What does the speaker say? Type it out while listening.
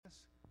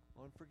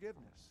on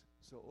forgiveness.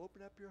 So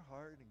open up your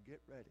heart and get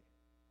ready.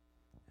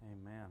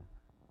 Amen.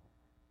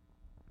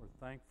 We're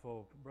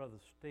thankful, Brother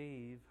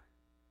Steve.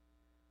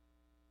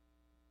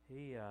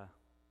 They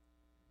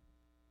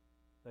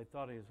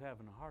thought he was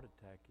having a heart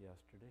attack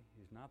yesterday.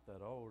 He's not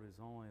that old. He's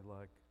only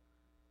like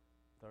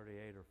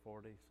 38 or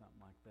 40,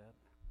 something like that.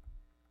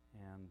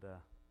 And, of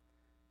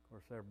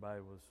course,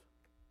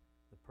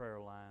 the prayer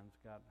lines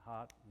got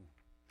hot,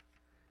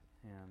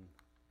 and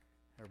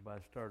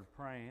everybody started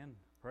praying.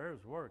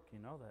 Prayers work, you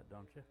know that,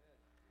 don't you?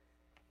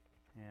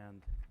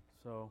 And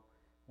so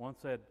once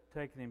they'd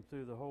taken him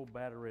through the whole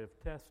battery of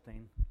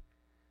testing,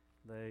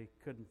 they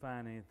couldn't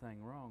find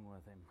anything wrong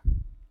with him.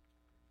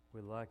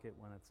 We like it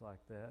when it's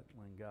like that,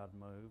 when God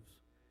moves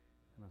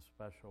in a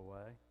special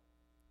way.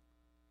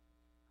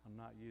 I'm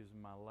not using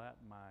my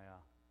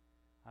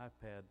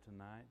iPad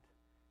tonight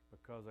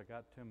because I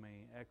got too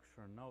many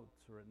extra notes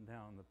written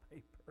down on the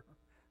paper.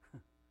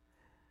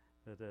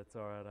 But that's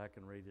all right, I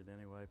can read it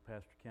anyway.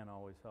 Pastor Ken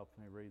always helps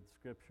me read the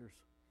scriptures.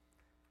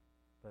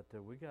 But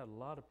we got a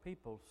lot of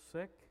people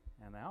sick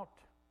and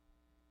out.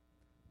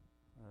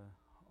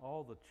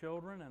 All the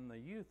children and the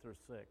youth are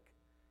sick,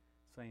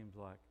 seems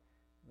like.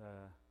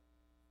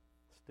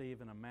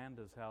 Steve and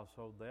Amanda's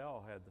household, they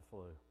all had the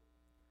flu.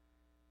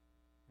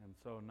 And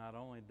so not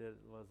only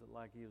was it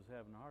like he was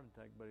having a heart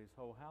attack, but his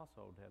whole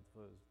household had the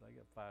flu. They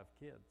got 5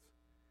 kids.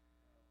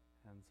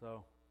 And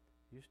so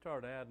you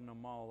start adding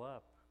them all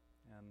up,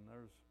 and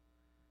there's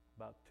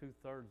about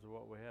 2/3 of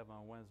what we have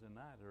on Wednesday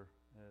night are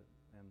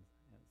and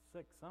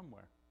sick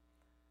somewhere.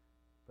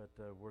 But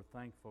we're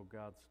thankful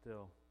God's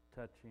still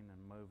touching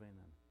and moving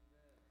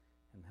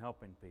and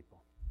helping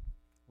people.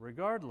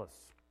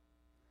 Regardless.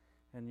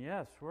 And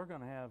yes, we're going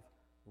to have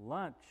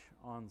lunch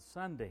on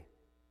Sunday.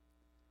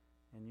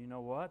 And you know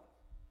what?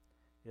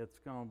 It's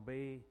going to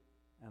be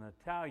an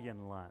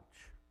Italian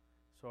lunch.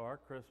 So our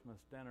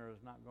Christmas dinner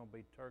is not going to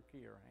be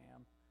turkey or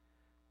ham.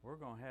 We're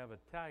going to have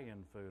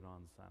Italian food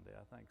on Sunday.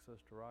 I think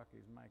Sister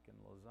Rocky's making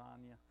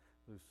lasagna.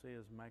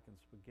 Lucia's making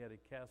spaghetti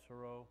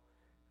casserole.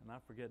 And I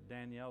forget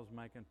Danielle's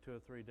making 2 or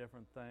 3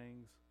 different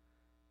things.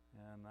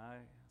 And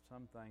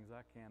some things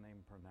I can't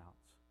even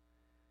pronounce.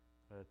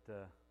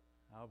 But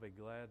I'll be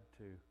glad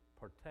to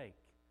partake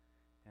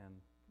and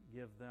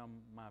give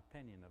them my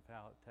opinion of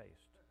how it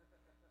tastes,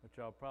 which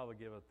I'll probably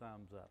give a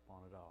thumbs up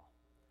on it all.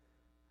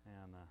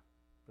 And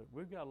but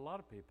we've got a lot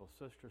of people.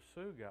 Sister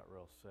Sue got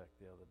real sick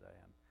the other day,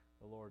 and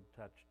the Lord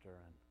touched her,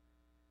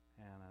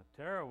 and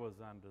Tara was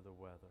under the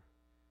weather,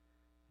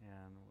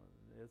 and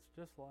it's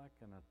just like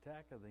an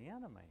attack of the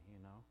enemy,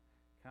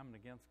 coming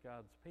against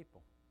God's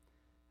people.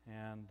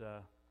 And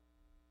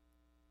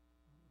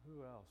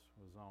who else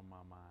was on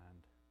my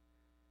mind?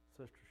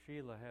 Sister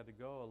Sheila had to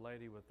go. A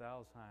lady with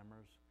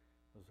Alzheimer's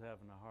was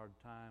having a hard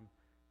time.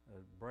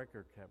 A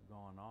breaker kept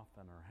going off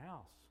in her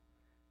house.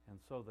 And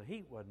so the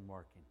heat wasn't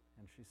working.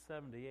 And she's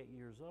 78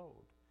 years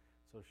old.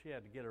 So she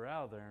had to get her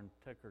out of there and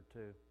took her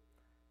to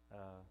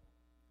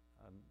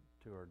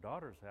her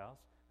daughter's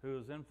house, who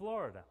is in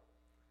Florida.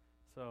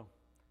 So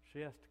she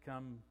has to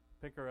come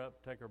pick her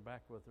up, take her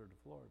back with her to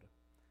Florida.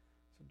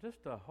 So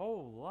just a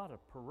whole lot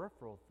of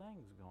peripheral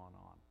things going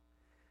on.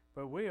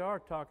 But we are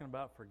talking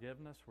about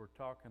forgiveness. We're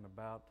talking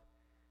about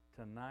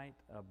tonight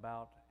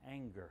about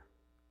anger.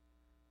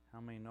 How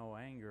many know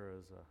anger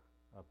is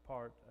a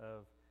part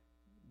of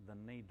the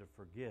need to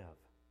forgive?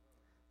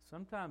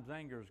 Sometimes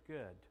anger is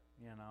good,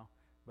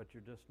 but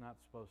you're just not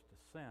supposed to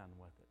sin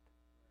with it.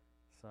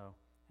 So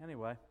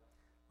anyway,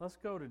 let's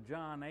go to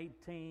John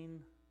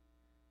 18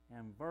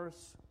 and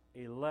verse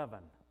 11.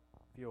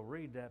 If you'll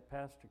read that,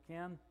 Pastor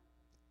Ken.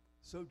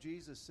 So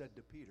Jesus said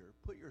to Peter,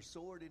 "Put your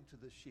sword into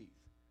the sheath.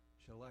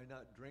 Shall I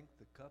not drink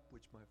the cup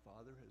which my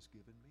Father has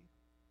given me?"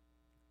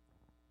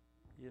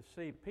 You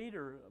see,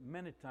 Peter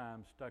many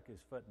times stuck his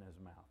foot in his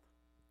mouth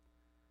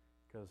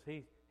because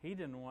he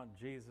didn't want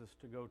Jesus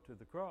to go to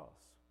the cross.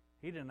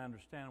 He didn't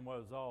understand what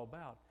it was all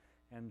about.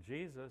 And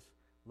Jesus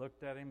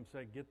looked at him and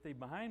said, "Get thee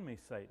behind me,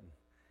 Satan,"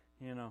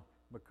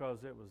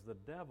 because it was the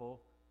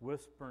devil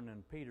whispering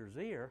in Peter's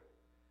ear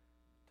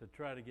to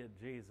try to get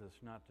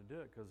Jesus not to do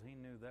it, because he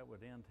knew that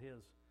would end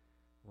his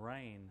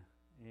reign,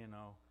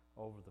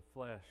 over the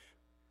flesh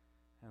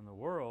and the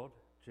world.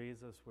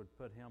 Jesus would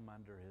put him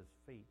under his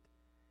feet.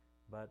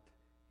 But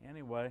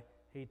anyway,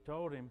 he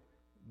told him,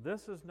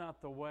 this is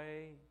not the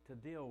way to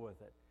deal with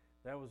it.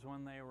 That was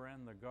when they were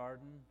in the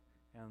garden,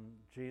 and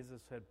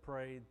Jesus had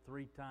prayed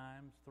 3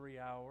 times, 3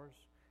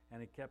 hours,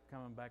 and he kept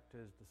coming back to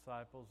his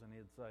disciples, and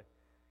he'd say,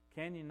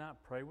 "Can you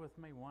not pray with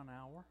me 1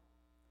 hour?"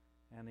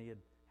 And he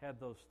had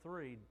those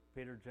 3,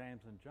 Peter,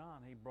 James, and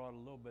John, he brought a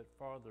little bit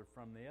farther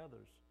from the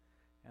others.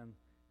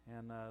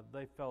 And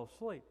they fell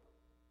asleep.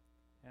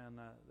 And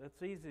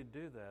it's easy to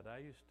do that. I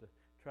used to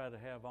try to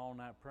have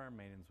all-night prayer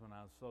meetings when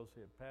I was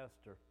associate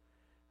pastor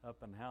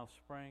up in House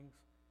Springs.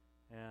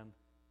 And,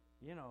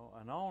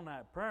 an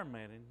all-night prayer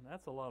meeting,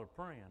 that's a lot of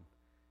praying.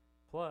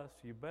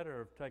 Plus, you better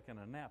have taken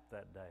a nap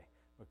that day,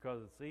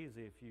 because it's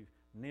easy if you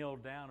kneel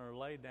down or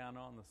lay down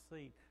on the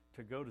seat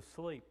to go to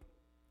sleep.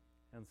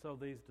 And so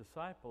these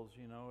disciples,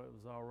 it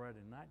was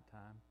already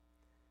nighttime.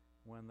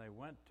 when they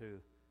went to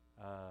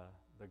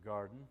the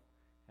garden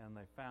and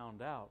they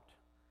found out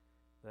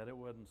that it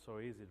wasn't so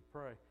easy to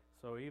pray.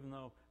 So even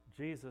though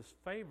Jesus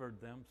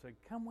favored them, said,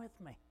 come with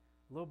me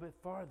a little bit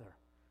farther.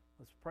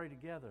 Let's pray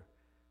together.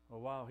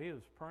 Well, while he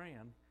was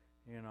praying,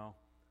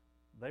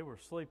 they were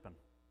sleeping.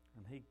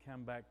 And he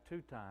came back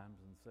 2 times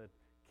and said,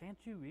 can't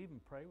you even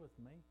pray with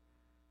me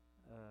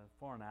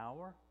for an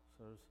hour?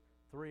 So it's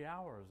 3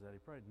 hours that he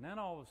prayed. And then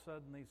all of a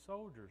sudden these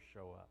soldiers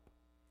show up.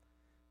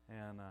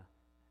 And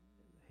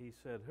he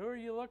said, who are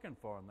you looking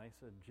for? And they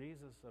said,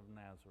 Jesus of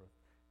Nazareth.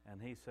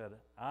 And he said,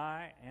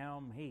 I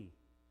am he.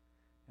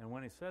 And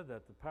when he said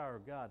that, the power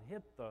of God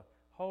hit the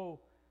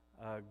whole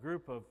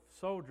group of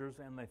soldiers,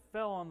 and they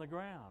fell on the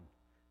ground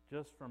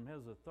just from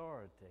his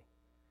authority.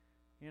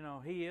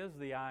 He is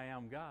the I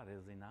am God,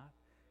 is he not?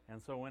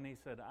 And so when he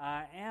said,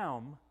 I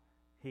am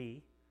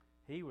he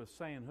was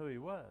saying who he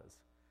was.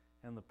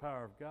 And the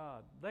power of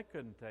God, they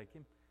couldn't take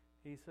him.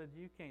 He said,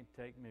 you can't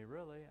take me,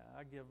 really.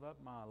 I give up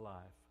my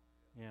life,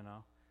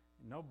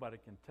 Nobody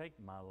can take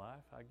my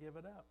life. I give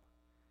it up.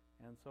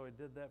 And so he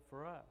did that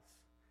for us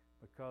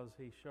because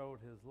he showed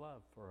his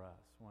love for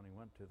us when he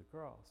went to the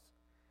cross.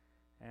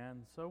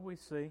 And so we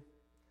see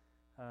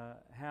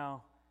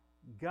how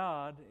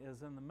God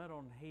is in the middle.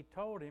 And he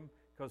told him,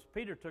 because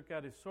Peter took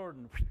out his sword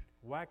and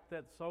whacked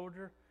that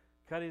soldier,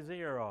 cut his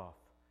ear off.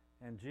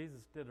 And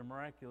Jesus did a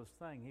miraculous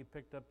thing. He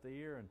picked up the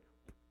ear and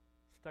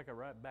stuck it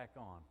right back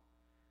on.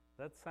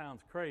 That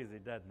sounds crazy,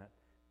 doesn't it?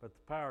 But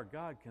the power of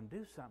God can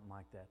do something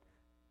like that.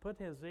 Put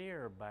his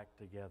ear back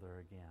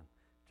together again,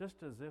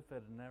 just as if it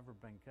had never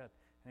been cut.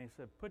 And he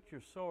said, put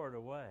your sword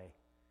away.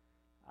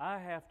 I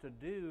have to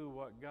do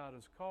what God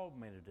has called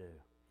me to do.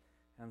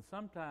 And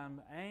sometimes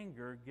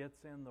anger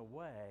gets in the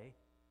way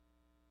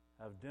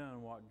of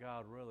doing what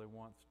God really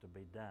wants to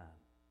be done.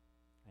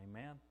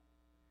 Amen?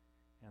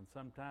 And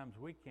sometimes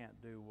we can't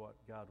do what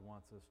God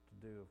wants us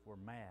to do if we're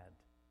mad.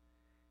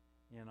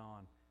 And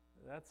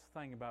that's the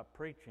thing about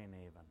preaching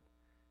even.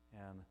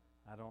 And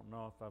I don't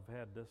know if I've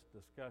had this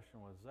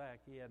discussion with Zach.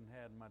 He hadn't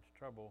had much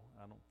trouble,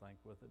 I don't think,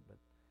 with it. But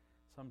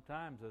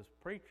sometimes as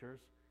preachers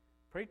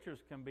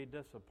can be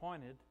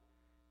disappointed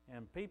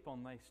in people,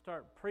 and they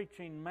start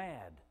preaching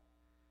mad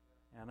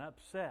and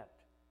upset.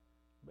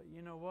 But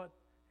you know what?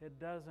 It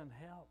doesn't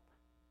help.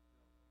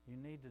 You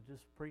need to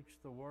just preach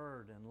the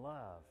word in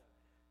love,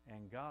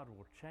 and God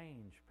will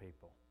change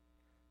people.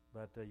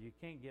 But you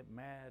can't get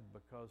mad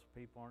because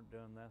people aren't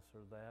doing this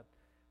or that.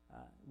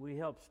 We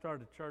helped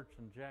start a church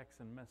in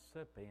Jackson,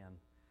 Mississippi,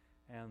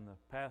 and the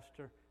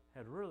pastor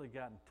had really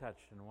gotten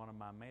touched in one of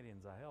my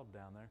meetings I held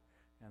down there.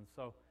 And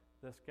so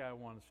this guy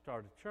wanted to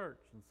start a church,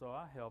 and so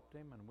I helped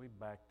him, and we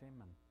backed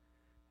him,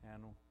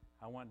 and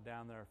I went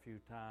down there a few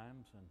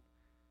times, and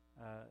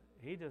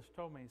he just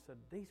told me, he said,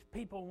 these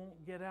people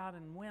won't get out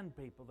and win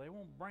people. They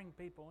won't bring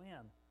people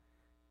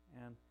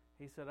in. And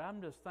he said,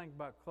 I'm just thinking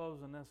about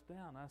closing this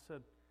down. I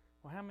said,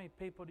 well, how many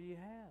people do you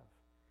have?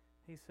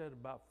 He said,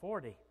 about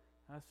 40.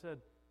 I said,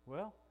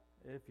 well,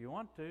 if you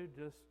want to,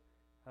 just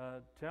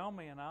tell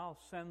me and I'll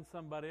send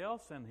somebody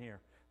else in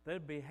here.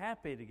 They'd be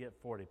happy to get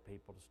 40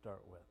 people to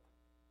start with.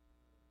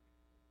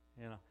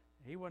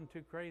 He wasn't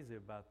too crazy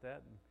about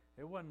that. And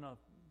it wasn't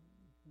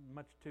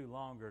much too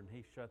longer, and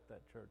he shut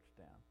that church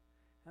down.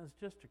 And it's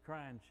just a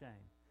crying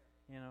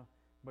shame,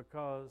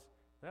 because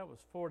that was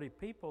 40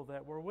 people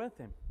that were with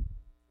him.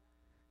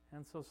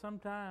 And so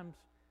sometimes,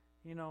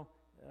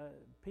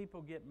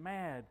 people get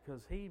mad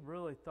because he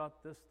really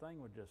thought this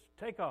thing would just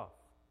take off.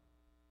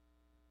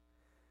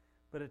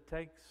 But it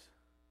takes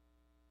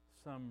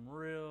some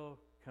real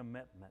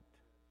commitment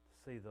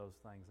to see those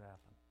things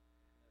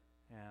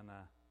happen. And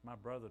my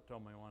brother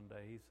told me one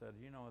day, he said,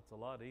 it's a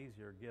lot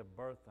easier to give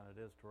birth than it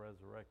is to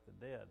resurrect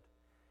the dead.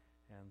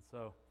 And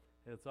so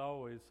it's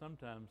always,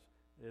 sometimes,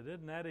 it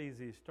isn't that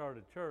easy to start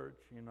a church,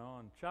 and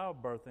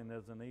childbirthing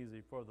isn't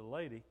easy for the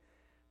lady,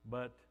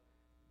 but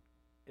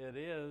it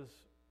is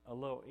a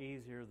little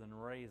easier than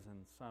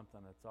raising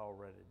something that's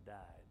already died.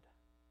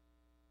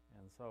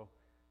 And so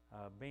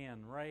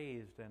being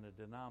raised in a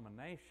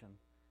denomination,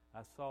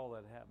 I saw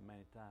that happen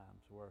many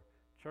times where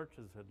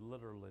churches had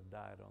literally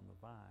died on the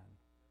vine.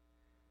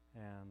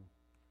 And,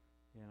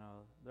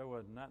 there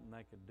was nothing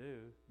they could do.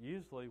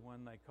 Usually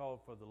when they called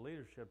for the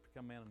leadership to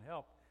come in and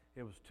help,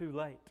 it was too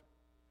late.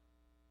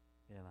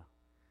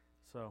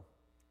 So,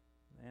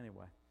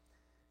 anyway.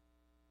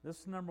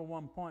 This is number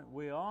one point.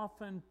 We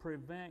often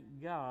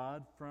prevent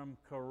God from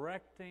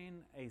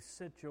correcting a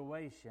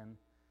situation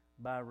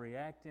by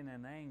reacting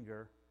in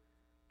anger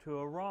to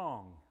a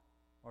wrong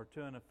or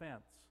to an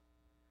offense.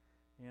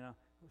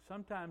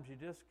 Sometimes you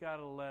just got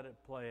to let it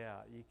play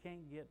out. You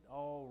can't get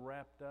all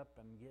wrapped up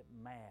and get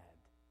mad.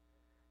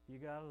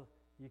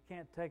 You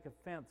can't take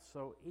offense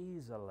so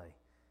easily.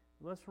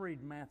 Let's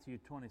read Matthew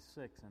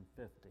 26 and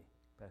 50,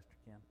 Pastor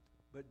Ken.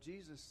 But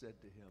Jesus said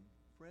to him,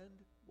 Friend,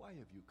 why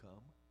have you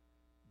come?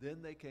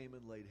 Then they came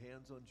and laid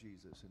hands on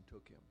Jesus and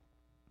took him.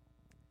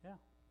 Yeah.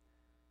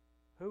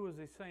 Who was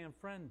he saying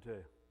friend to?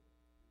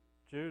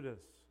 Judas.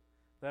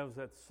 That was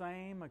that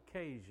same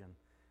occasion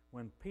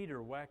when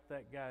Peter whacked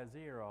that guy's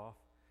ear off.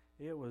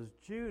 it was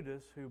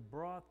Judas who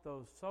brought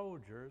those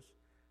soldiers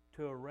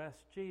to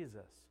arrest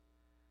Jesus.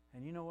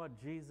 And you know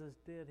what Jesus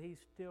did? He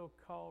still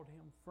called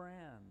him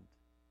friend.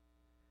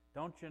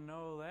 Don't you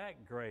know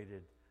that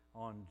grated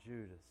on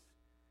Judas?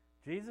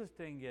 Jesus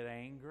didn't get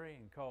angry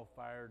and call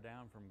fire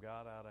down from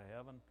God out of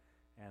heaven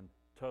and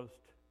toast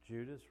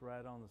Judas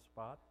right on the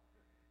spot.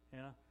 You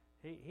know,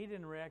 he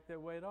didn't react that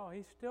way at all.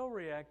 He still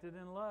reacted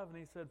in love, and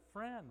he said,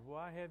 "Friend,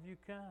 why have you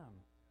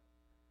come?"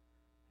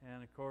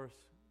 And of course,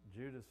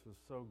 Judas was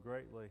so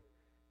greatly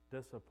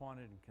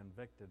disappointed and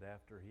convicted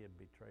after he had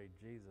betrayed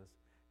Jesus,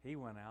 he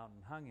went out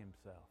and hung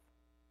himself.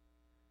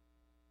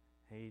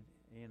 He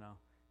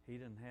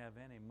didn't have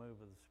any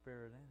move of the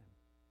Spirit in him.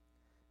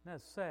 And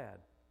that's sad,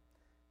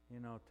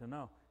 to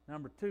know.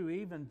 Number 2,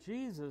 even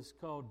Jesus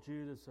called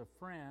Judas a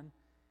friend,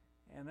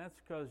 and that's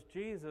because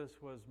Jesus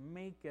was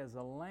meek as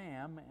a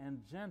lamb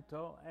and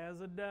gentle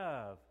as a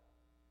dove.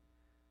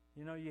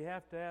 You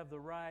have to have the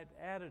right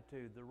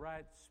attitude, the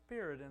right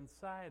spirit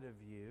inside of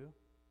you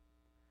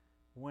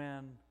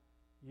when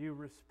you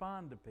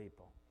respond to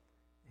people.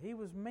 He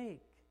was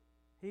meek.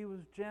 He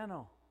was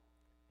gentle.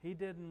 He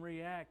didn't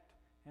react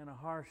in a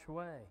harsh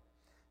way.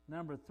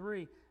 Number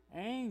 3,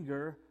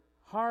 anger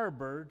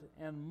harbored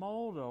and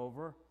mulled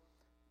over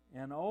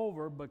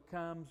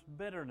becomes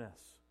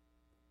bitterness.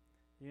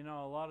 A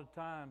lot of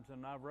times,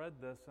 and I've read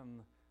this in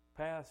the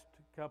past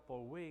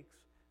couple of weeks,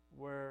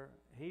 where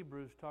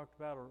Hebrews talked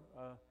about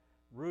a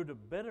root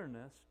of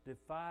bitterness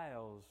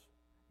defiles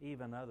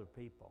even other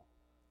people.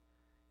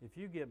 If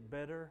you get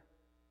bitter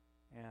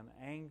and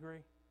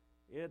angry,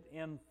 it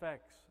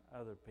infects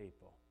other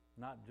people.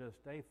 Not just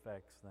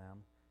affects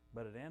them,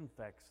 but it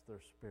infects their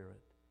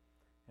spirit.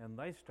 And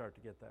they start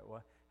to get that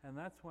way. And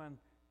that's when,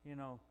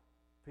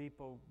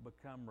 people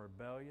become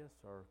rebellious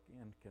or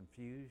in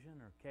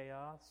confusion or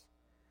chaos.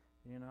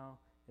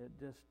 It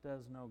just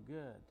does no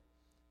good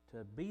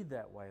to be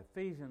that way.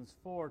 Ephesians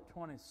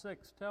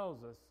 4:26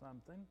 tells us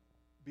something.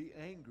 Be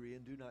angry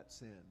and do not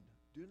sin.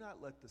 Do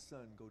not let the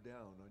sun go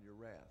down on your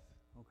wrath.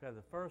 Okay,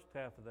 the first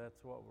half of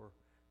that's what we're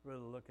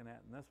really looking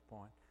at in this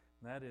point.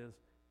 And that is,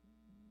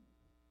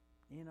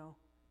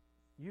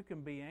 you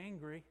can be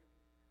angry.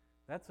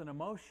 That's an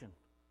emotion.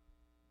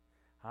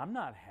 I'm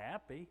not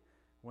happy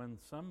when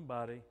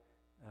somebody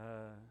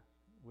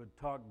would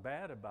talk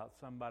bad about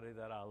somebody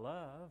that I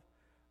love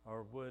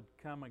or would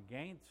come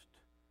against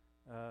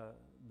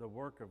the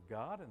work of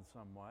God in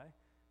some way.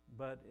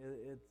 But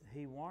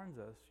he warns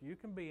us, you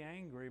can be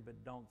angry,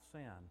 but don't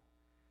sin.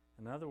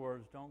 In other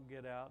words, don't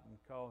get out and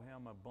call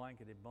him a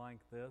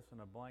blankety-blank this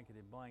and a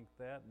blankety-blank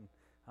that, and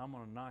I'm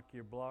going to knock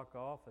your block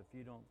off if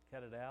you don't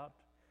cut it out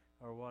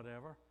or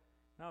whatever.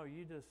 No,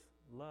 you just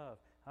love.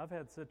 I've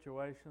had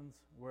situations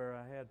where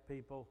I had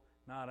people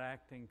not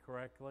acting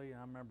correctly.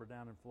 I remember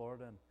down in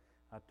Florida, and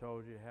I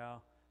told you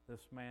how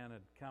this man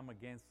had come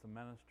against the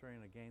ministry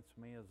and against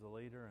me as a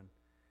leader,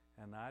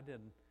 and I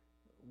didn't.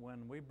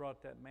 When we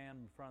brought that man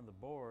in front of the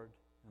board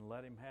and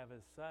let him have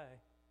his say,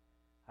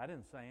 I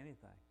didn't say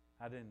anything.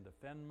 I didn't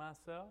defend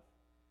myself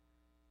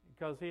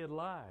because he had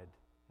lied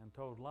and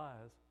told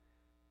lies.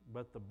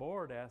 But the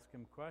board asked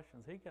him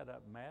questions. He got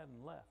up mad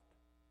and left.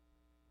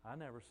 I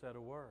never said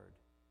a word.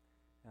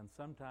 And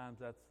sometimes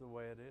that's the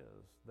way it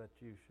is that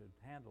you should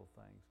handle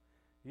things.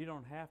 You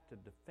don't have to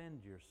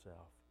defend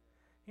yourself.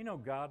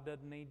 God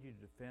doesn't need you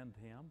to defend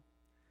him.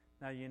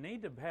 Now, you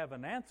need to have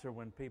an answer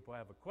when people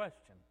have a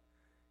question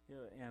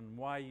and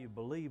why you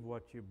believe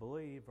what you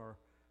believe or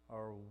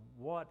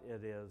what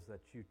it is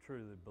that you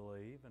truly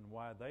believe and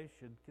why they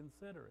should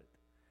consider it.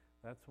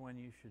 That's when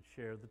you should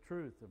share the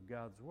truth of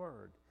God's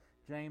Word.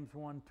 James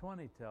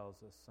 1:20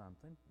 tells us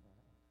something.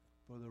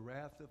 For the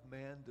wrath of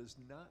man does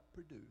not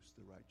produce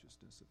the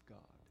righteousness of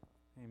God.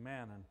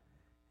 Amen.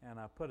 And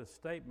I put a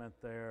statement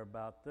there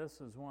about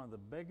this is one of the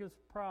biggest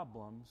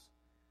problems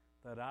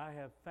that I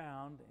have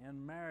found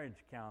in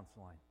marriage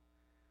counseling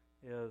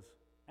is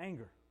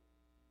anger.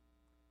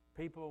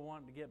 People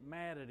want to get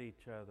mad at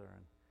each other.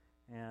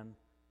 And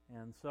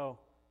so,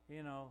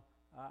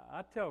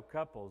 I tell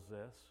couples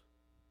this.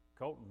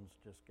 Colton's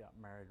just got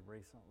married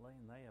recently,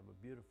 and they have a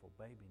beautiful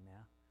baby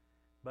now.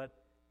 But,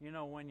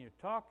 when you're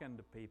talking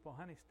to people,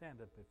 honey,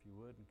 stand up if you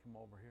would and come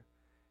over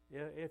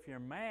here. If you're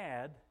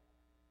mad,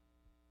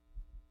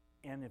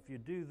 and if you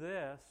do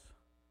this,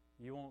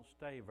 you won't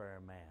stay very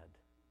mad.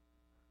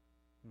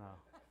 No.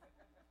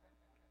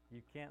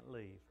 You can't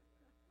leave.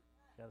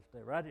 Got to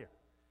stay right here.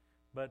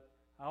 But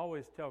I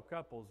always tell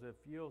couples, if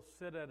you'll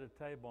sit at a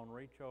table and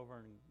reach over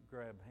and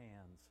grab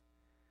hands,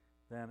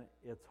 then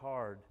it's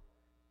hard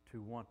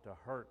to want to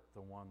hurt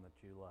the one that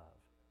you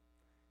love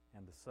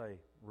and to say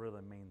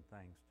really mean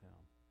things to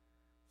them.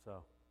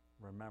 So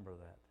remember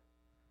that,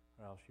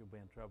 or else you'll be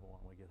in trouble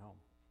when we get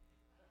home.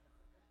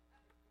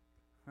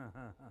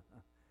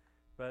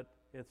 But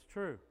it's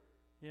true,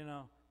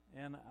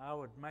 and I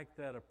would make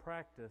that a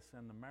practice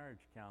in the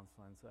marriage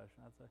counseling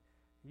session. I'd say,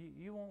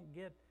 you won't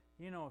get,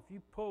 if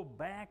you pull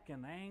back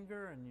in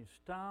anger and you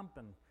stomp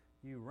and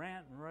you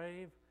rant and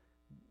rave,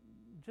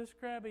 just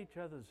grab each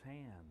other's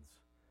hands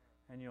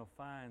and you'll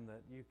find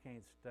that you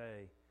can't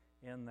stay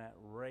in that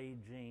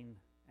raging,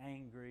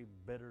 angry,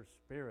 bitter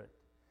spirit.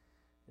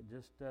 It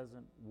just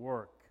doesn't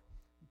work.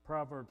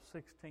 Proverbs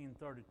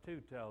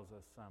 16:32 tells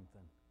us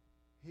something.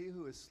 He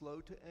who is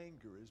slow to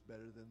anger is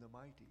better than the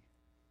mighty,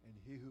 and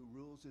he who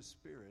rules his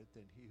spirit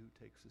than he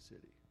who takes a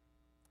city.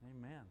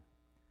 Amen.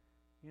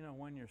 You know,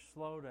 when you're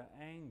slow to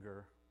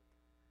anger,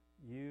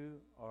 you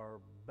are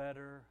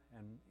better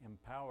and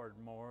empowered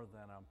more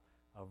than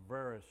a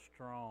very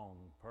strong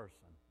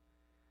person.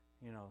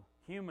 You know,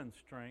 human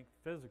strength,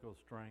 physical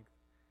strength,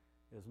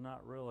 is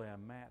not really a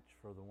match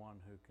for the one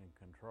who can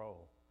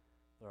control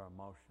their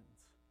emotions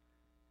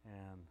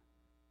and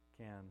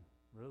can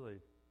really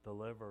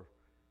deliver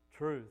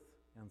truth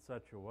in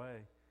such a way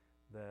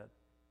that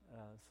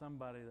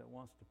somebody that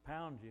wants to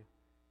pound you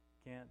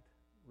can't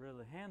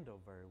really handle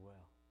very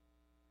well.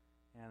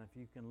 And if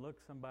you can look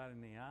somebody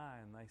in the eye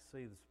and they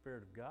see the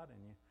Spirit of God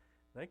in you,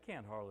 they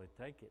can't hardly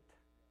take it,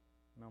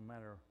 no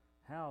matter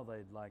how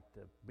they'd like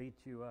to beat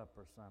you up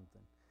or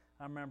something.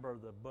 I remember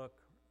the book,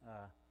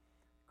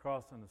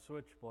 Crossing the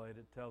Switchblade.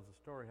 It tells the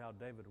story how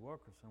David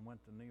Wilkerson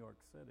went to New York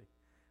City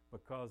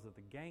because of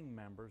the gang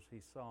members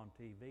he saw on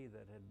TV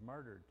that had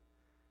murdered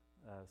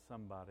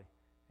somebody.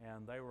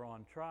 And they were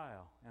on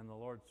trial, and the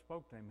Lord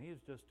spoke to him. He was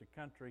just a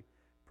country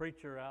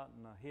preacher out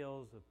in the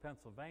hills of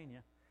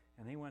Pennsylvania,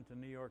 and he went to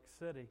New York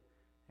City,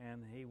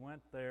 and he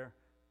went there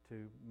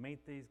to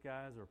meet these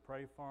guys or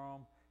pray for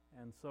them.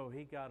 And so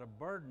he got a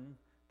burden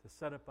to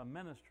set up a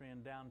ministry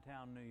in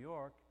downtown New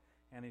York,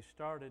 and he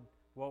started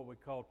what we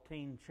call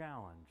Teen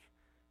Challenge,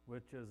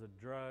 which is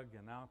a drug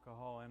and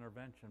alcohol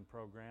intervention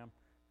program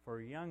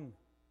for young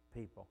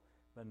people.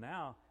 But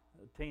now,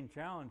 Teen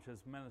Challenge has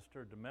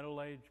ministered to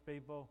middle-aged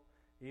people,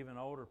 even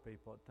older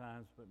people at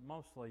times, but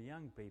mostly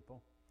young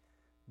people.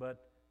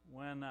 But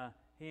when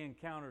he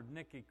encountered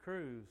Nicky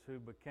Cruz, who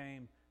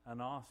became an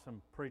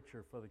awesome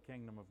preacher for the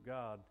kingdom of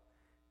God,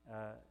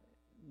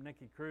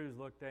 Nicky Cruz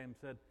looked at him and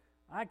said,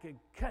 "I could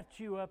cut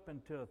you up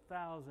into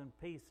 1,000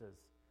 pieces."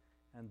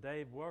 And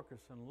Dave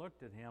Wilkerson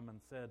looked at him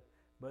and said,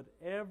 "But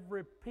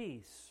every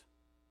piece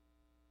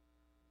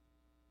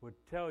would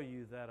tell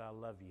you that I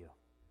love you."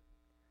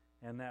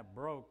 And that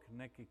broke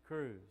Nicky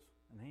Cruz,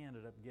 and he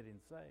ended up getting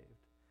saved.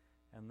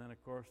 And then,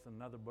 of course,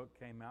 another book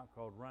came out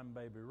called Run,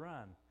 Baby,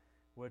 Run,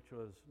 which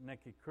was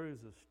Nicky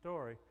Cruz's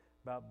story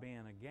about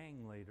being a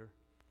gang leader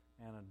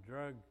and a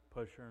drug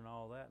pusher and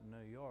all that in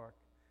New York,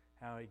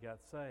 how he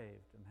got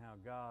saved and how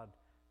God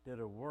did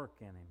a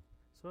work in him.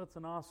 So it's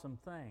an awesome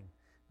thing.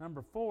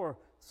 Number 4,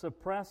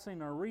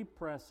 suppressing or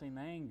repressing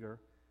anger.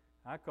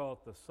 I call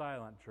it the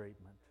silent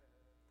treatment.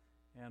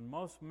 And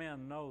most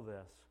men know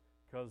this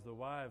because the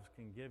wives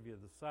can give you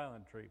the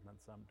silent treatment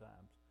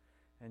sometimes.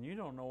 And you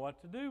don't know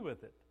what to do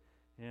with it.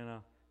 You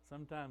know,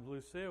 sometimes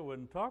Lucille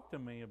wouldn't talk to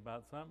me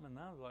about something, and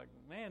I was like,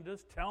 "Man,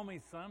 just tell me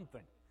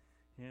something,"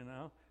 you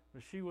know.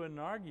 But she wouldn't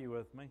argue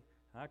with me.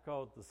 I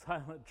call it the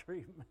silent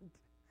treatment.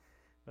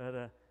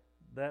 But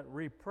that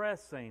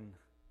repressing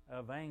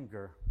of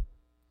anger,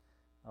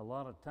 a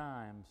lot of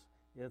times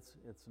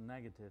it's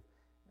negative.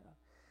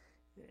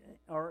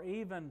 Or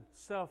even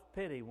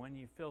self-pity, when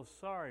you feel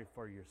sorry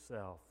for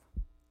yourself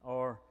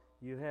or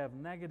you have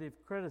negative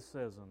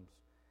criticisms.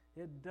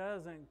 It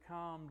doesn't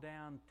calm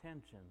down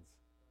tensions,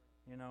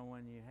 you know,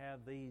 when you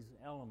have these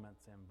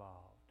elements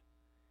involved.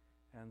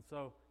 And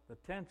so the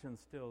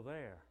tension's still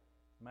there,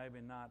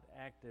 maybe not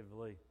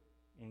actively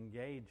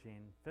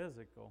engaging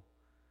physical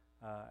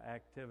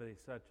activity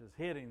such as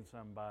hitting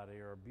somebody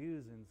or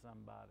abusing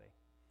somebody,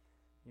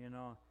 you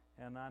know.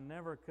 And I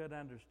never could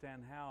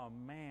understand how a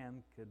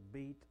man could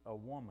beat a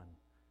woman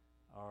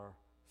or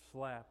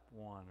slap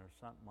one or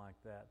something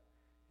like that.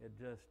 It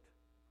just,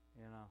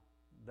 you know,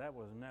 that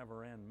was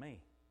never in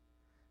me.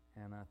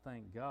 And I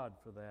thank God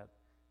for that.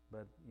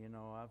 But, you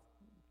know, I've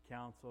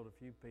counseled a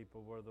few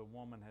people where the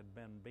woman had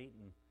been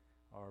beaten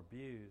or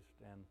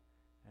abused, and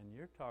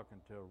you're talking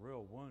to a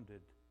real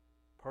wounded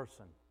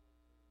person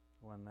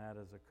when that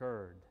has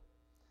occurred.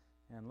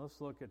 And let's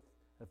look at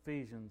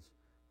Ephesians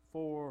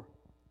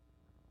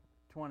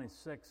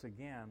 4:26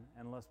 again,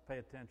 and let's pay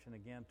attention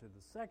again to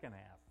the second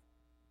half.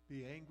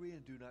 Be angry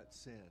and do not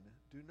sin.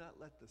 Do not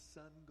let the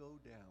sun go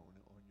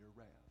down on your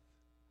wrath.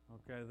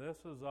 Okay,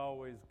 this is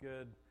always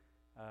good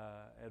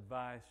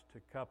advice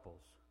to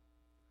couples.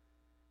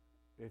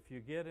 If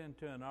you get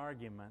into an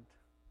argument,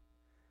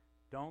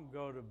 don't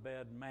go to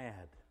bed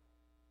mad.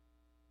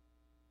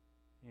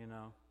 You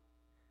know,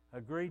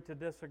 agree to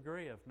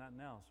disagree if nothing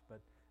else,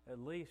 but at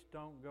least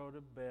don't go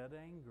to bed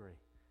angry,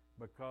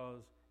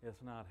 because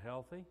it's not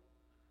healthy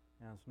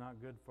and it's not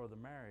good for the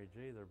marriage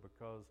either,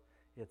 because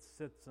it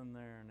sits in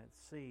there and it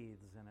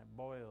seethes and it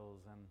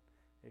boils and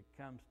it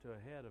comes to a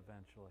head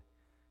eventually.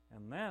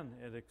 And then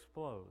it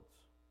explodes,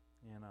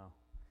 you know.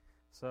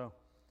 So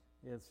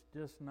it's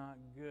just not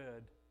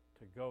good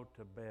to go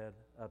to bed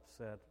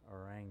upset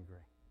or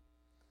angry.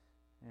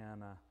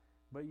 And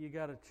but you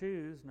got to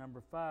choose.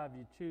 Number 5,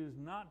 you choose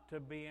not to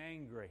be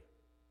angry.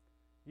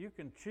 You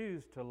can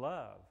choose to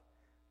love.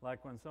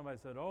 Like when somebody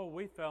said, "Oh,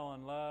 we fell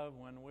in love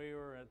when we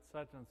were at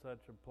such and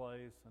such a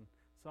place," and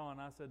so on.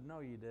 I said, "No,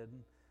 you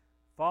didn't.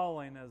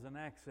 falling as an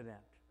accident.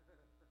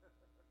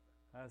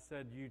 I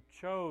said you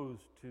chose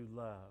to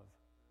love.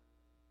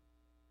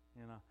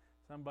 You know,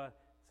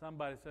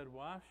 somebody said,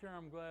 well,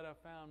 I'm glad I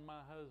found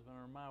my husband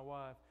or my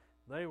wife.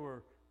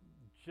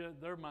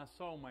 They're my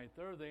soulmate.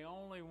 They're the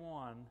only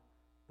one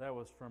that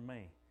was for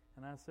me.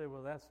 And I said,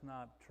 well, that's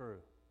not true.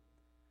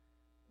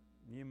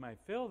 You may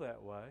feel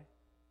that way.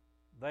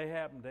 They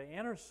happened to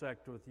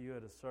intersect with you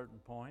at a certain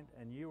point,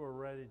 and you were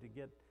ready to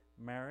get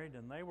married,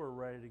 and they were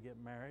ready to get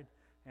married.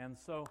 And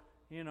so,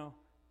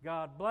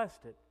 God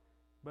blessed it.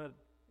 But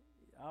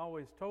I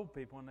always told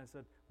people, and they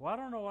said, well, I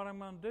don't know what I'm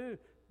going to do.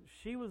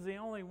 She was the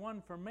only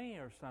one for me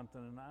or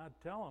something. And I'd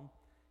tell them,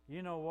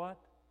 you know what?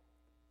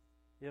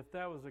 If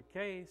that was the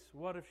case,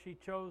 what if she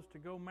chose to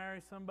go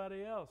marry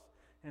somebody else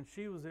and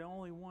she was the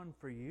only one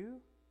for you?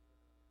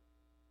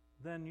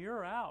 Then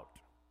you're out.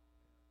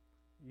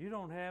 You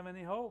don't have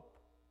any hope.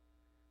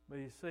 But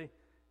you see,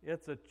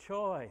 it's a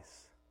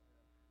choice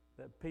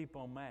that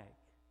people make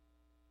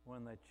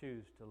when they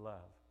choose to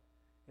love.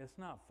 It's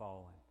not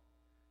falling.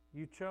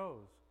 You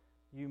chose.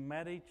 You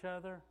met each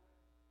other.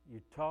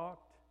 You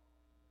talked.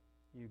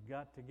 You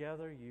got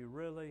together. You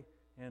really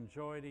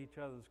enjoyed each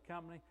other's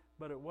company.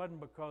 But it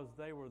wasn't because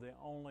they were the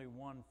only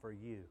one for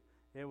you.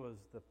 It was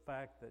the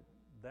fact that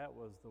that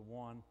was the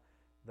one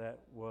that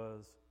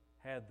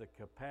had the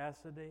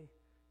capacity,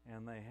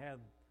 and they had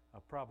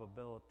a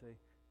probability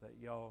that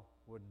y'all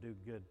would do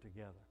good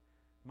together.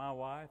 My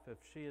wife, if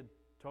she had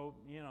told,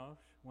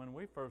 when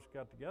we first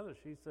got together,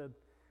 she said,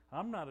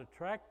 I'm not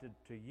attracted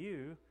to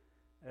you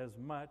as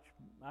much.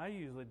 I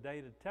usually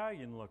date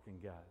Italian-looking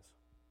guys.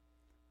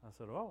 I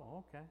said,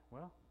 oh, okay,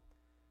 well,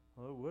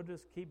 we'll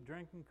just keep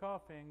drinking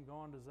coffee and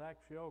going to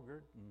Zach's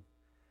Yogurt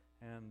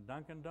and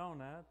Dunkin'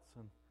 Donuts.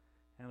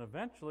 And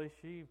eventually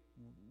she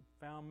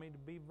found me to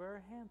be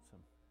very handsome.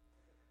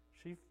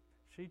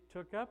 She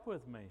took up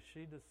with me.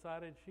 She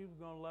decided she was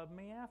going to love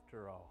me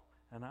after all.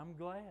 And I'm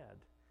glad.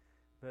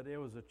 But it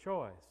was a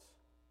choice,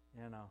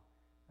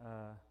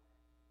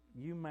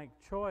 you make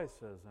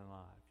choices in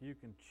life. You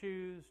can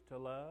choose to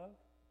love,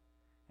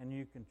 and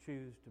you can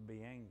choose to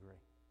be angry.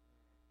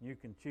 You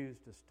can choose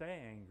to stay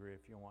angry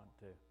if you want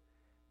to.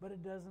 But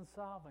it doesn't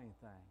solve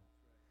anything.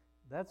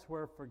 That's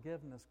where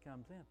forgiveness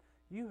comes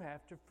in. You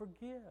have to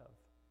forgive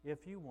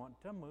if you want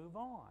to move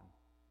on.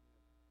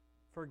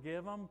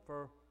 Forgive them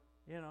for,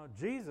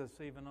 Jesus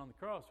even on the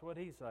cross, what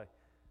did he say?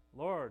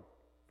 Lord,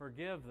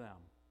 forgive them.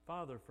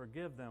 Father,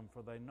 forgive them,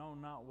 for they know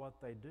not what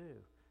they do,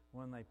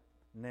 when they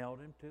nailed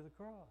him to the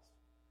cross.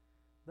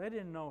 They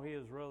didn't know he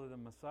was really the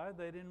Messiah.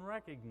 They didn't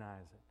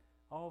recognize it.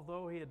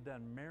 Although he had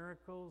done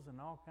miracles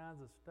and all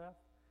kinds of stuff,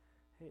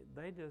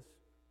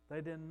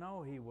 they didn't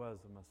know he was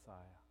the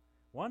Messiah.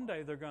 One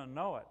day they're going to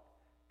know it,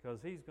 because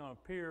he's going to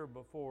appear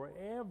before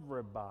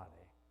everybody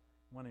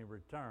when he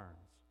returns.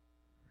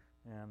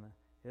 And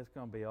it's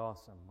going to be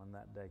awesome when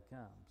that day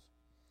comes.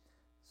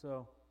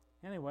 So,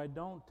 anyway,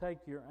 don't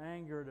take your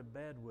anger to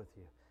bed with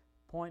you.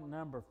 Point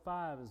number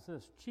 5 is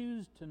this: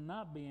 choose to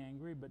not be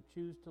angry, but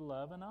choose to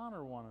love and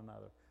honor one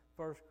another.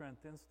 1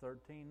 Corinthians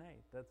 13:8.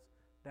 That's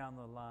down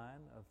the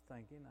line of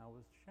thinking I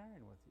was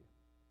sharing with you.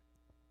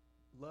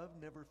 Love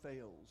never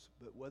fails,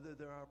 but whether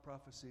there are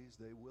prophecies,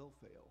 they will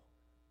fail.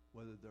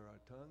 Whether there are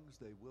tongues,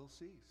 they will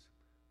cease.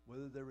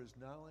 Whether there is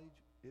knowledge,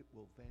 it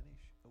will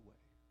vanish away.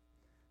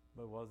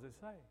 But what does it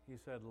say? He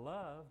said,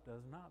 love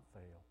does not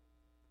fail.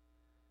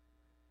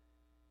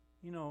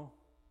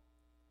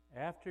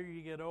 After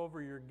you get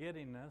over your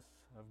giddiness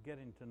of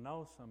getting to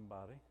know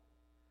somebody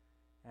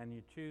and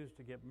you choose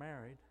to get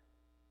married,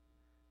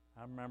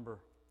 I remember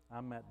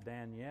I met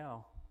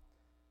Danielle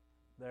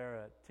there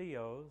at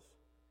Tio's,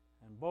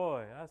 and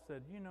boy, I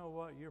said, you know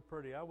what, you're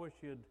pretty. I wish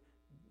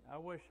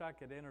I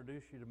could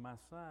introduce you to my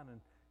son.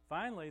 And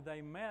finally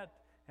they met,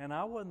 and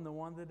I wasn't the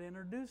one that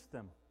introduced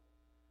them.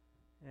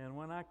 And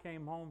when I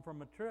came home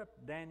from a trip,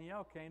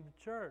 Danielle came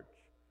to church.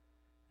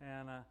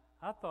 And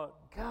I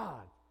thought,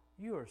 God,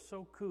 you are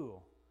so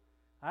cool.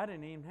 I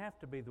didn't even have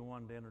to be the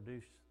one to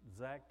introduce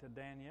Zach to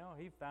Danielle.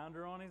 He found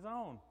her on his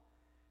own.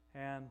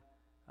 And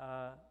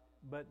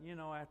but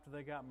after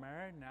they got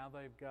married, now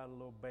they've got a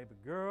little baby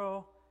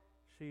girl.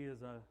 She is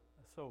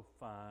so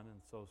fun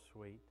and so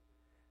sweet.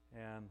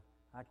 And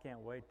I can't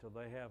wait till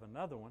they have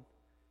another one.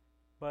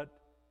 But,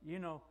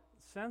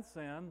 since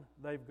then,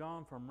 they've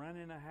gone from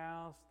renting a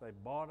house, they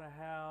bought a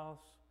house,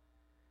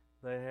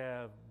 they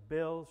have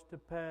bills to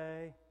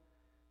pay,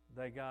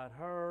 they got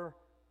her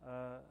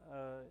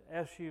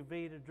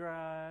SUV to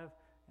drive,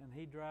 and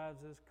he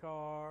drives his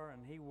car,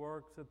 and he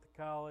works at the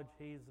college.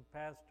 He's the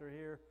pastor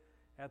here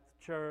at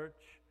the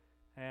church,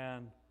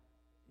 and,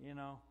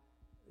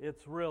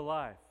 it's real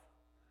life.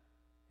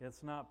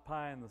 It's not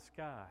pie in the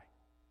sky.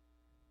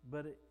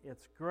 But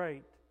it's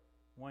great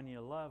when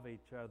you love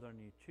each other and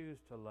you choose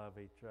to love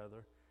each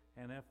other,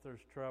 and if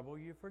there's trouble,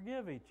 you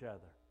forgive each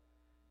other,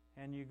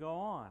 and you go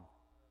on,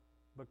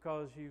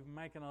 because you've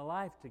making a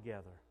life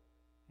together,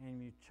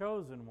 and you've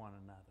chosen one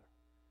another.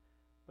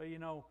 But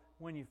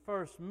when you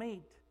first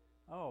meet,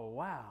 oh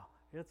wow,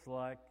 it's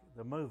like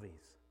the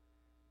movies.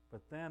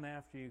 But then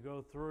after you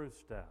go through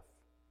stuff,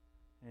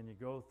 and you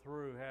go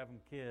through having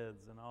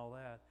kids and all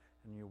that,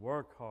 and you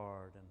work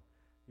hard, and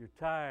you're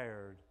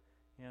tired,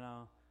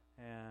 and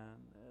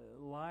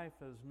life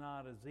is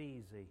not as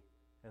easy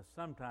as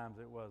sometimes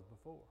it was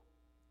before.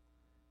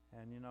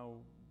 And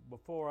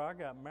before I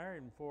got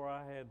married, before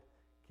I had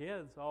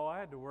kids, all I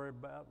had to worry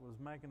about was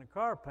making a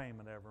car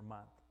payment every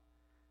month,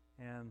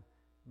 and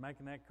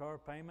making that car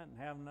payment and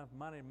having enough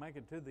money to make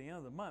it to the end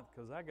of the month,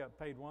 because I got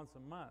paid once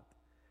a month.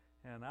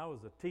 And I was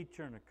a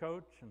teacher and a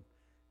coach,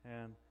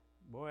 and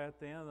boy, at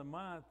the end of the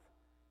month,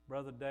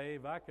 Brother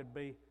Dave, I could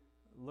be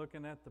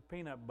looking at the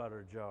peanut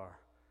butter jar,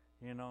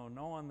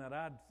 knowing that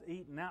I'd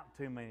eaten out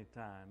too many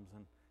times.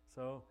 And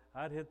so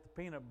I'd hit the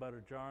peanut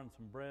butter jar and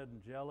some bread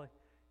and jelly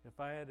if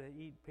I had to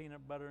eat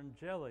peanut butter and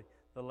jelly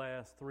the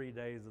last 3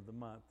 days of the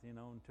month,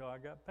 until I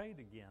got paid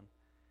again.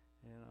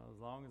 As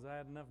long as I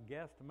had enough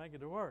gas to make it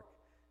to work.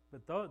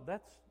 But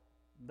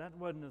that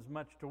wasn't as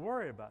much to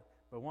worry about.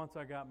 But once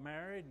I got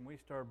married and we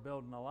started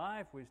building a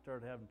life, we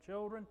started having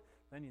children,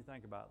 then you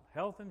think about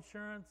health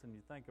insurance and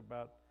you think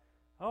about,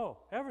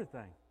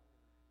 everything.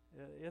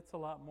 It's a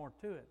lot more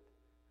to it.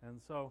 And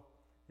so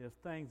if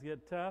things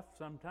get tough,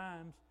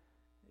 sometimes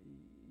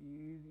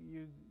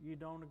you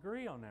don't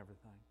agree on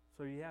everything.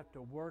 So you have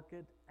to work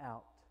it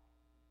out.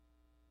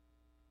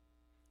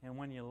 And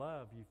when you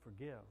love, you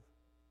forgive.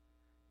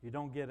 You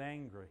don't get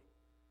angry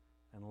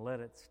and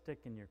let it stick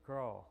in your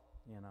craw,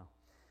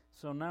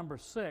 So number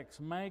 6,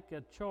 make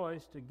a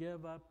choice to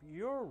give up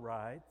your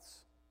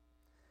rights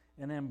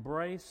and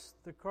embrace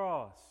the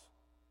cross.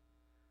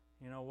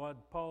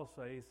 What Paul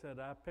said? He said,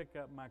 I pick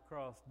up my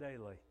cross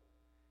daily.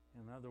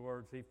 In other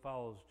words, he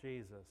follows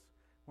Jesus.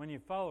 When you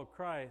follow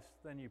Christ,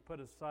 then you put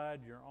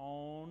aside your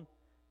own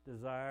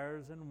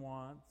desires and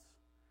wants,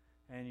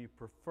 and you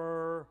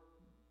prefer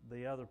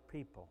the other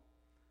people.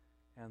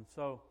 And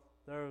so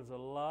there's a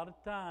lot of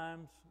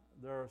times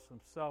there are some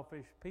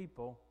selfish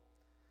people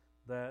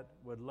that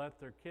would let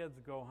their kids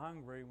go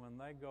hungry when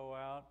they go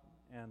out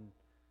and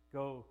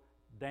go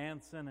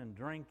dancing and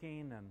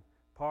drinking and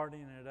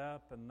partying it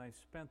up, and they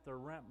spent their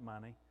rent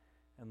money,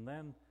 and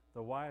then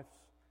the wife's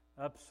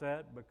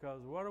upset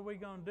because what are we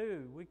going to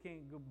do? We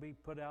can't go be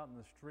put out in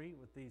the street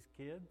with these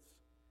kids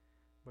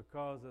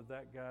because of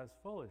that guy's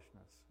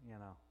foolishness,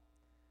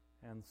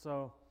 And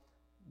so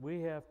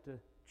we have to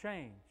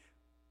change.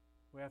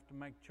 We have to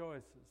make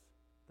choices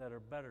that are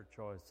better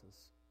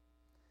choices.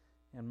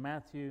 In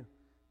Matthew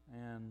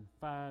and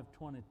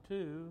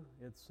 5:22,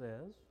 it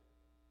says,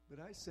 But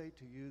I say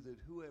to you that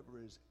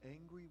whoever is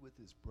angry with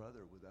his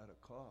brother without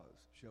a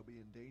cause shall be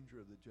in danger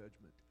of the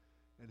judgment,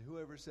 and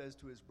whoever says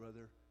to his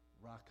brother,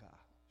 Raka,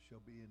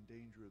 shall be in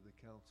danger of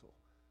the council.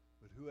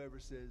 But whoever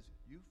says,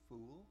 You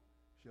fool,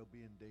 shall be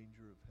in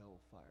danger of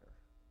hellfire.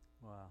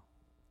 Wow.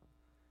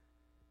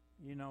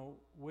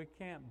 We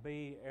can't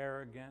be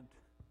arrogant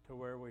to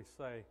where we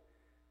say,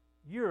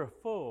 You're a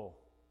fool.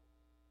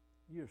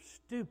 You're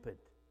stupid.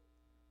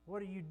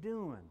 What are you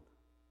doing?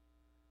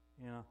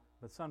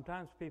 But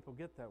sometimes people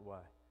get that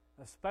way,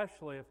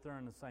 especially if they're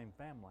in the same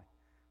family.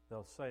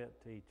 They'll say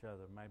it to each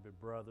other. Maybe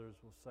brothers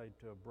will say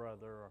to a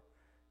brother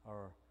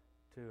or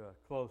to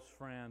a close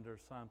friend or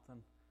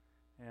something.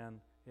 And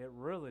it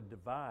really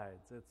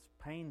divides. It's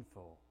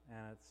painful,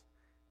 and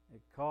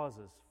it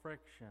causes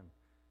friction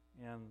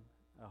in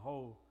a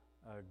whole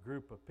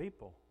group of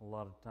people a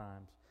lot of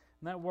times.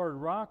 And that word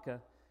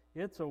raka,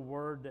 it's a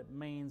word that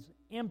means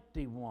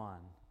empty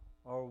one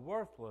or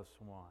worthless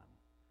one.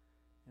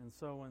 And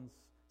so when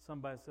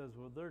somebody says,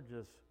 well, they're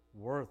just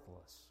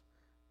worthless,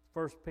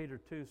 1 Peter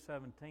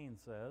 2:17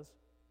 says,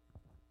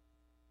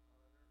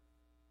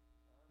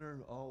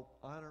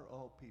 Honor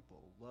all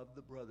people, love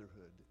the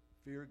brotherhood,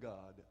 fear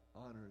God,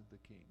 honor the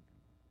king.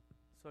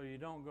 So you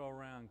don't go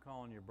around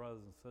calling your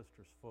brothers and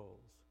sisters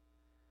fools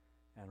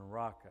and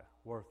raka,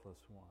 worthless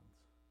ones.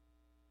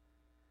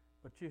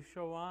 But you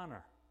show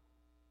honor.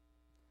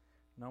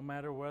 No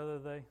matter whether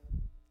they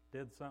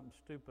did something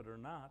stupid or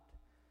not,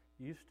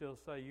 you still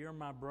say, you're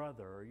my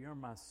brother, or you're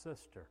my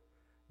sister,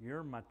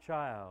 you're my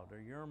child, or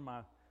you're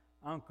my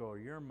uncle, or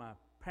you're my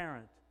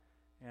parent,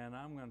 and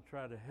I'm going to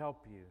try to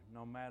help you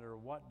no matter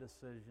what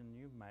decision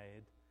you've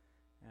made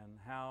and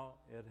how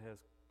it has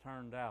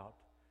turned out.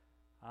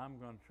 I'm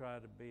going to try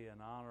to be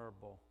an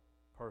honorable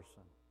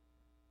person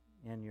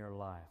in your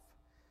life.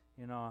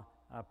 I'm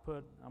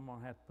going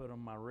to have to put on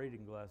my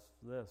reading glasses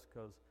this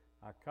because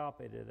I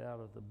copied it out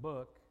of the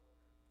book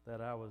that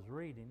I was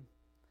reading.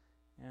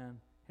 And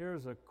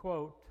here's a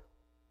quote,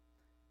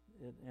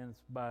 and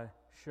it's by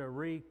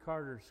Cherie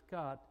Carter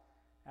Scott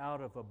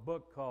out of a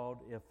book called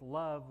If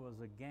Love Was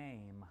a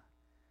Game.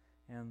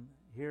 And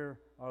here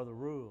are the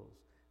rules.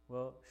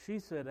 Well, she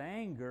said,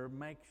 anger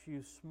makes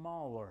you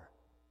smaller,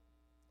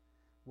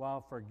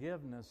 while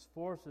forgiveness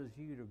forces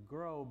you to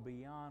grow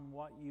beyond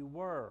what you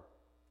were.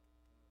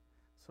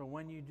 So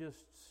when you just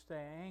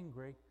stay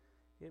angry,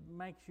 it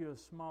makes you a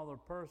smaller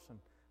person.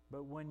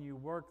 But when you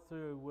work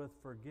through with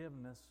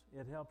forgiveness,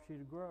 it helps you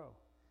to grow.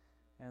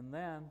 And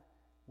then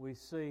we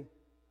see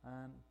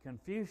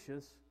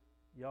Confucius.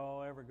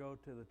 Y'all ever go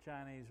to the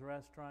Chinese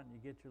restaurant and you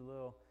get your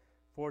little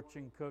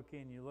fortune cookie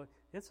and you look.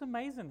 It's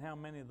amazing how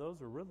many of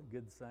those are really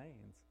good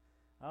sayings.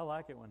 I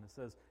like it when it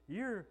says,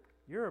 you're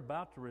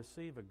about to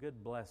receive a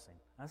good blessing.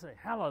 I say,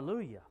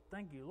 hallelujah,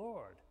 thank you,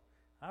 Lord.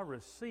 I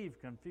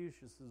received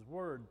Confucius's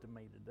word to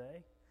me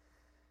today.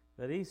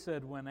 But he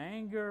said, when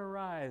anger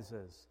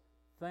arises,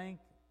 think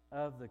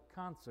of the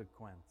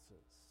consequences.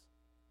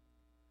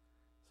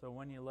 So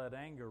when you let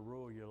anger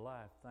rule your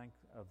life, think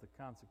of the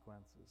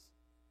consequences.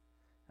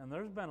 And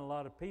there's been a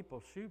lot of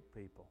people shoot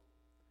people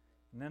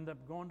and end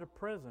up going to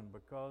prison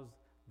because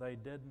they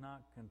did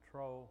not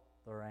control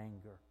their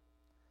anger.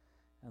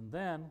 And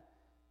then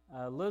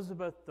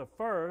Elizabeth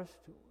I,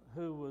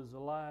 who was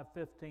alive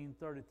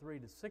 1533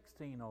 to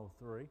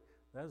 1603,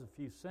 that was a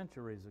few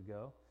centuries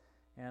ago,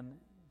 and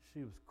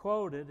she was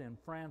quoted in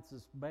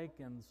Francis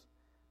Bacon's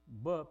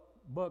book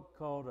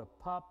called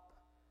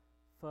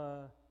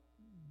Apophthegms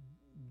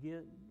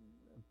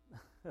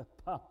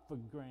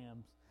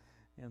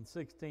in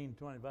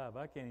 1625.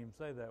 I can't even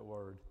say that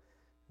word.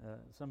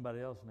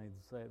 Somebody else needs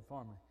to say it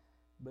for me.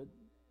 But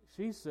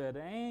she said,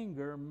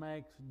 anger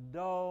makes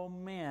dull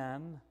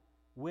men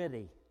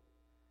witty,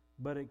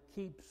 but it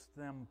keeps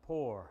them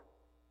poor.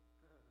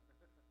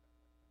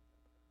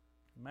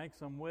 It makes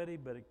them witty,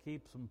 but it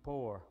keeps them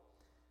poor.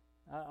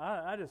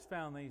 I just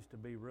found these to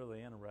be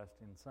really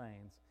interesting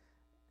sayings.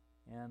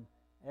 And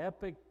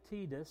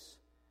Epictetus,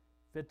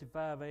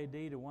 55 AD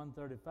to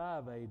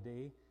 135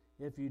 AD,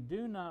 if you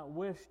do not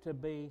wish to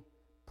be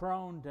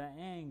prone to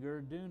anger,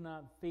 do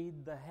not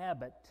feed the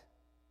habit.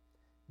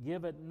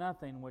 Give it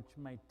nothing which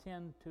may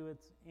tend to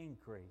its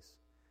increase.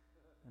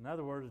 In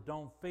other words,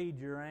 don't feed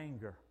your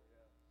anger.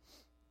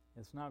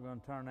 It's not going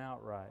to turn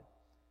out right.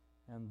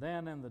 And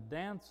then in The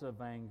Dance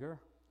of Anger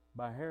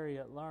by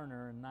Harriet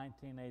Lerner in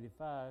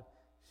 1985,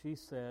 she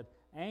said,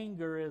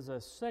 anger is a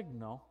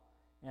signal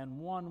and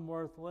one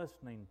worth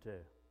listening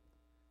to.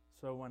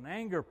 So when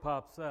anger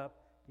pops up,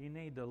 you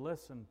need to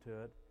listen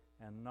to it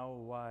and know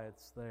why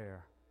it's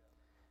there.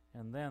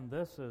 And then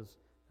this is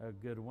a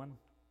good one.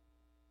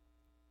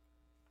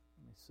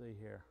 Let me see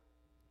here.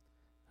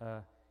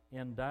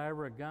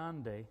 Indira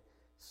Gandhi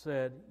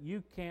said,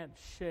 you can't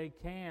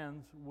shake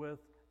hands with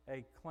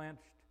a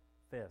clenched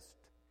fist.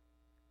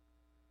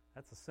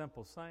 That's a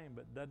simple saying,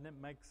 but doesn't it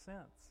make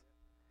sense?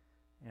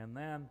 And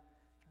then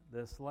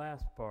this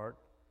last part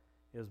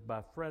is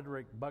by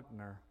Frederick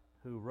Buechner,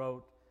 who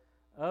wrote,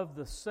 of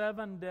the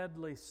 7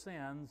 deadly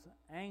sins,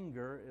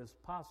 anger is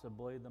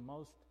possibly the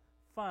most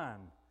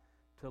fun.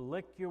 To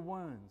lick your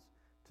wounds,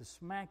 to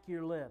smack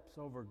your lips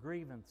over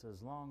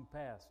grievances long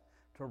past,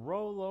 to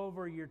roll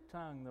over your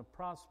tongue the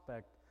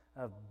prospect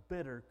of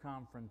bitter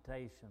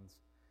confrontations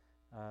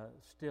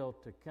still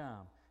to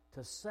come,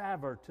 to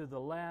savor to the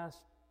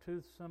last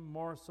toothsome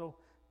morsel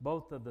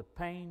both of the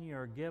pain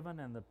you're given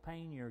and the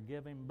pain you're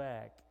giving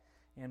back.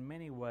 In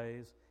many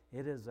ways,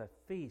 it is a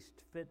feast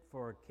fit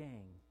for a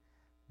king.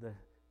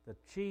 The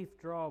chief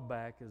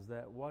drawback is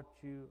that what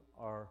you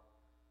are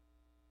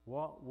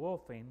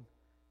wolfing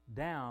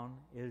down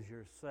is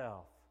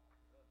yourself.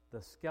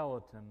 The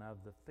skeleton of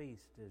the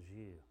feast is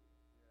you.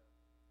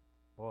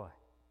 Boy,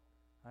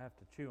 I have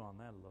to chew on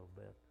that a little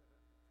bit.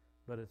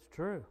 But it's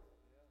true.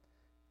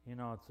 You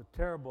know, it's a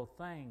terrible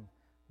thing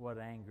what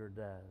anger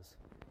does.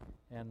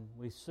 And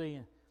we see,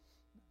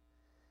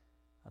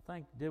 I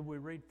think, did we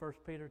read 1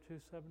 Peter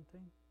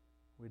 2:17?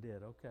 We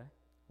did, okay.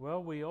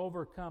 Well, we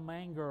overcome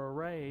anger or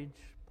rage,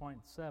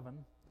 point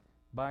 7,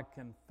 by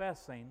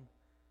confessing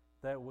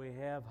that we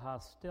have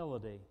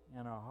hostility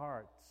in our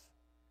hearts.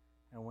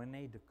 And we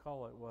need to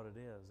call it what it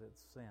is.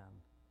 It's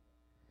sin.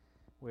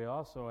 We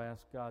also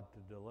ask God to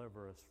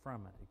deliver us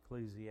from it.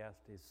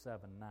 Ecclesiastes 7:9.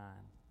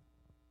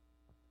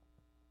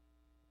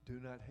 Do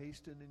not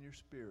hasten in your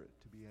spirit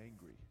to be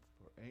angry,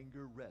 for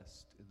anger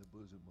rests in the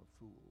bosom of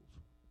fools.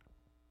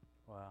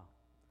 Wow.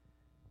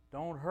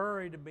 Don't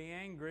hurry to be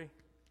angry.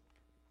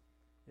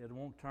 It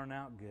won't turn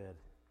out good.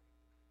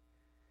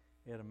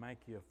 It'll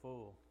make you a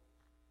fool.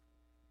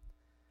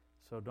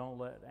 So don't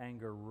let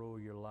anger rule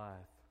your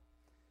life.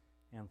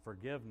 And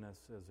forgiveness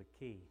is a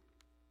key.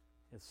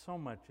 It's so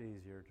much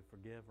easier to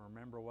forgive.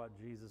 Remember what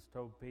Jesus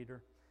told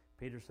Peter?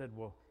 Peter said,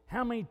 well,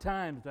 how many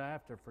times do I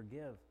have to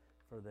forgive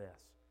for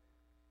this?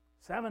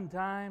 7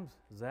 times?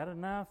 Is that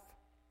enough?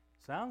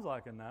 Sounds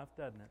like enough,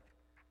 doesn't it?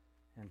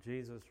 And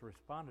Jesus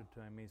responded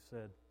to him. He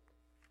said,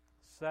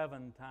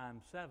 7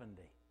 times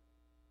 70.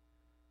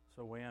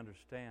 So we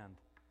understand.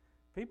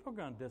 People are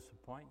going to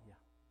disappoint you.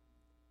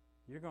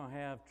 You're going to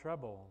have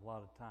trouble a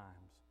lot of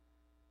times.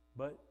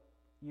 But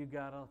you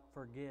got to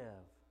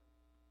forgive.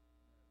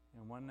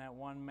 And when that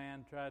one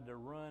man tried to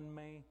ruin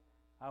me,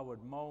 I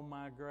would mow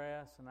my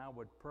grass and I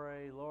would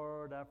pray,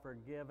 Lord, I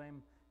forgive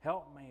him.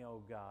 Help me,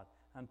 oh God.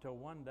 Until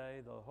one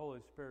day the Holy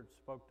Spirit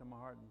spoke to my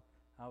heart and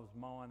I was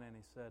mowing and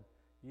he said,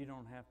 you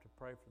don't have to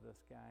pray for this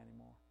guy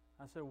anymore.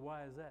 I said,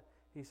 why is that?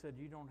 He said,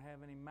 you don't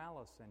have any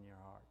malice in your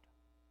heart.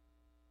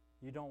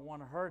 You don't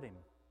want to hurt him.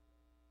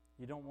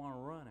 You don't want to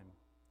ruin him.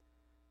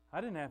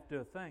 I didn't have to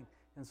do a thing.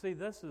 And see,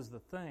 this is the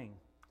thing.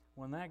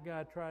 When that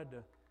guy tried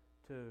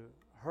to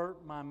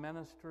hurt my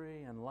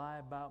ministry and lie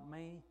about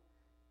me,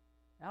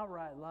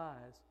 outright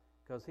lies,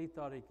 because he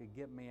thought he could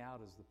get me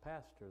out as the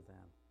pastor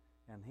then,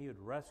 and he would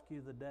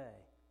rescue the day.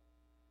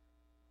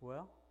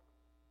 Well,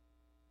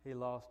 he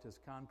lost his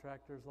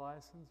contractor's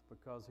license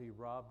because he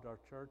robbed our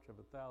church of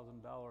a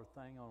 $1,000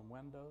 thing on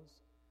windows.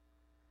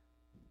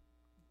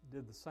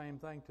 Did the same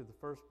thing to the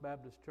First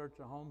Baptist Church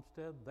of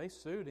Homestead. They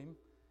sued him,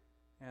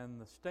 and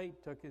the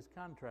state took his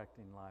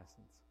contracting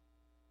license.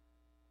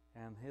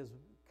 And his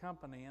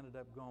company ended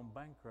up going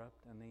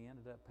bankrupt, and he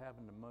ended up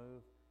having to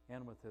move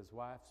in with his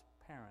wife's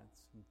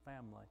parents and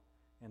family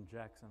in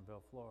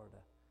Jacksonville, Florida,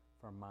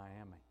 from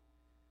Miami.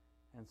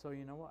 And so,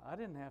 you know what? I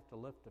didn't have to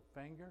lift a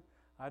finger.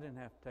 I didn't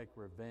have to take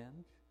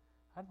revenge.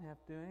 I didn't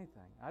have to do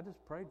anything. I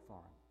just prayed for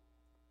him,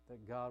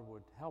 that God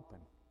would help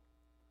him,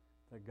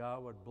 that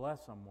God would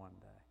bless him one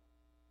day.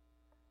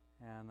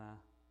 And,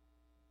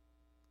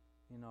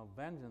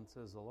 vengeance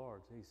is the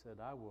Lord's. He said,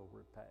 I will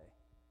repay.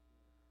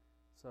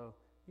 So,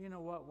 you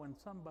know what? When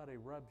somebody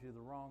rubs you the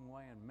wrong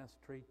way and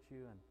mistreats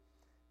you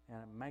and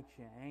it makes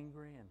you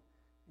angry, and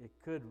it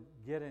could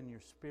get in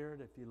your spirit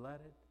if you let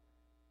it,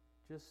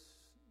 just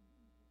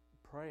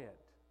pray it.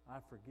 I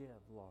forgive,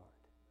 Lord.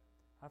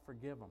 I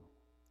forgive them.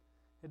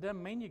 It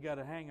doesn't mean you got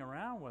to hang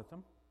around with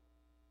them.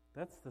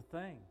 That's the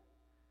thing.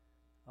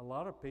 A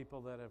lot of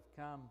people that have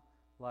come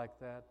like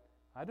that,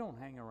 I don't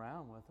hang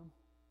around with them.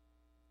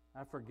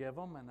 I forgive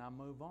them and I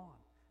move on.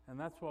 And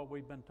that's what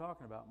we've been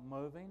talking about,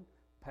 moving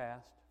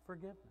past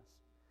forgiveness.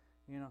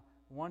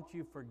 Once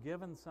you've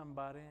forgiven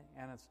somebody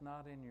and it's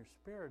not in your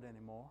spirit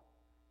anymore,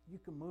 you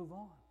can move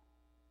on.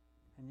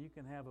 And you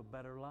can have a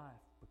better life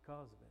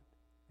because of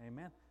it.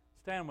 Amen?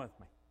 Stand with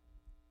me.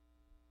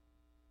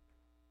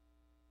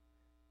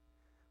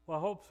 Well,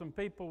 I hope some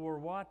people were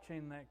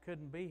watching that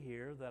couldn't be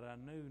here, that I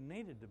knew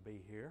needed to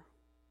be here,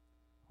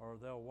 or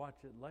they'll watch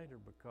it later,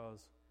 because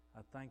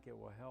I think it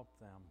will help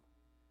them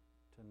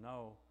to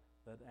know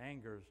that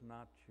anger is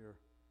not your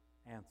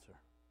answer.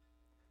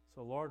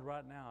 So, Lord,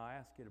 right now I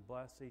ask you to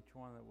bless each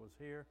one that was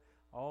here,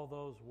 all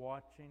those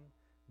watching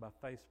by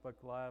Facebook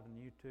Live and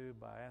YouTube.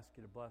 I ask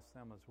you to bless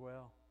them as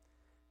well,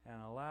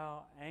 and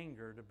allow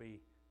anger to be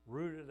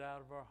rooted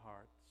out of our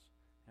hearts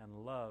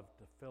and love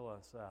to fill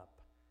us up,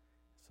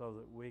 so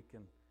that we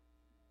can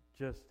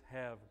just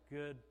have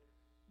good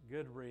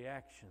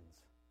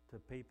reactions to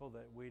people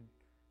that we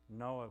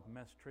know have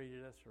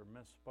mistreated us or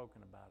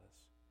misspoken about us.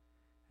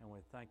 And we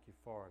thank you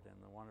for it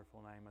in the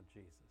wonderful name of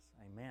Jesus.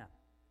 Amen.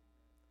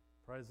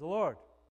 Praise the Lord.